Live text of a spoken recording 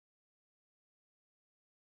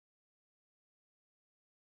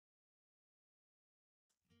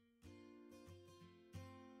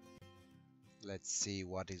Let's see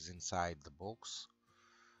what is inside the box.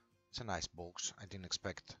 It's a nice box. I didn't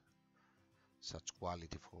expect such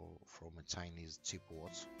quality from a Chinese cheap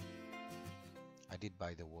watch. I did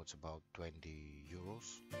buy the watch about 20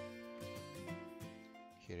 euros.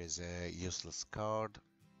 Here is a useless card,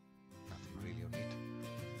 nothing really on it.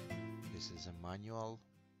 This is a manual,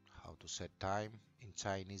 how to set time in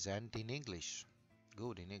Chinese and in English.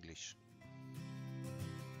 Good in English.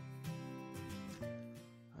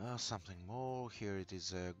 Something more. Here it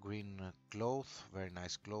is a green cloth, very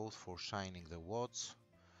nice cloth for shining the watch.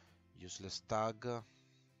 Useless tag.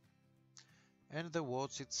 And the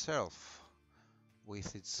watch itself,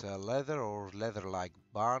 with its leather or leather-like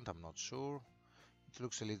band, I'm not sure. It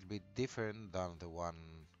looks a little bit different than the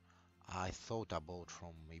one I thought I bought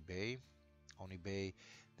from eBay. On eBay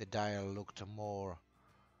the dial looked more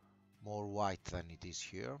white than it is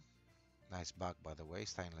here. Nice back, by the way,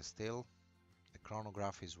 stainless steel. The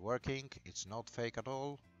chronograph is working, it's not fake at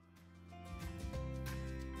all.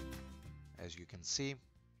 As you can see,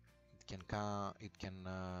 it can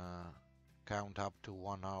count up to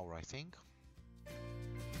 1 hour, I think.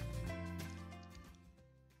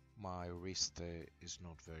 My wrist is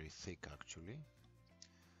not very thick actually,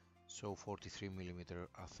 so 43mm,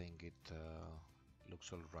 I think it looks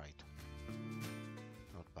alright,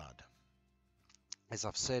 not bad. As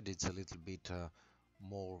I've said, it's a little bit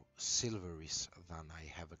more silverish than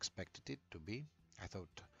I have expected it to be. I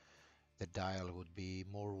thought the dial would be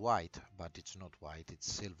more white, but it's not white,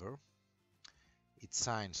 it's silver. It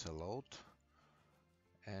shines a lot,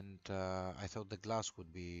 and I thought the glass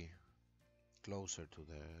would be closer to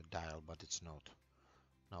the dial, but it's not.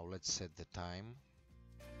 Now let's set the time.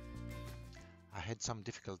 I had some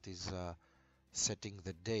difficulties setting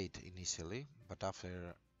the date initially, but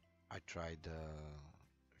after I tried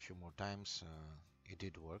a few more times, it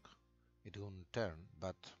did work. It wouldn't turn,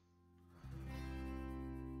 but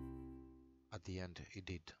at the end it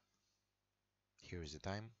did. Here is the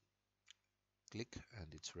time. Click and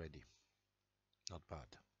it's ready. Not bad.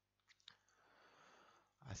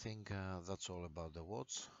 I think that's all about the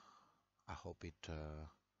watch. I hope it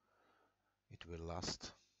will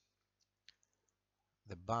last.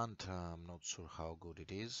 The band, I'm not sure how good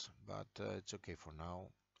it is, but it's okay for now.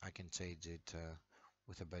 I can change it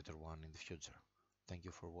with a better one in the future. Thank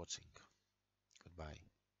you for watching. Goodbye.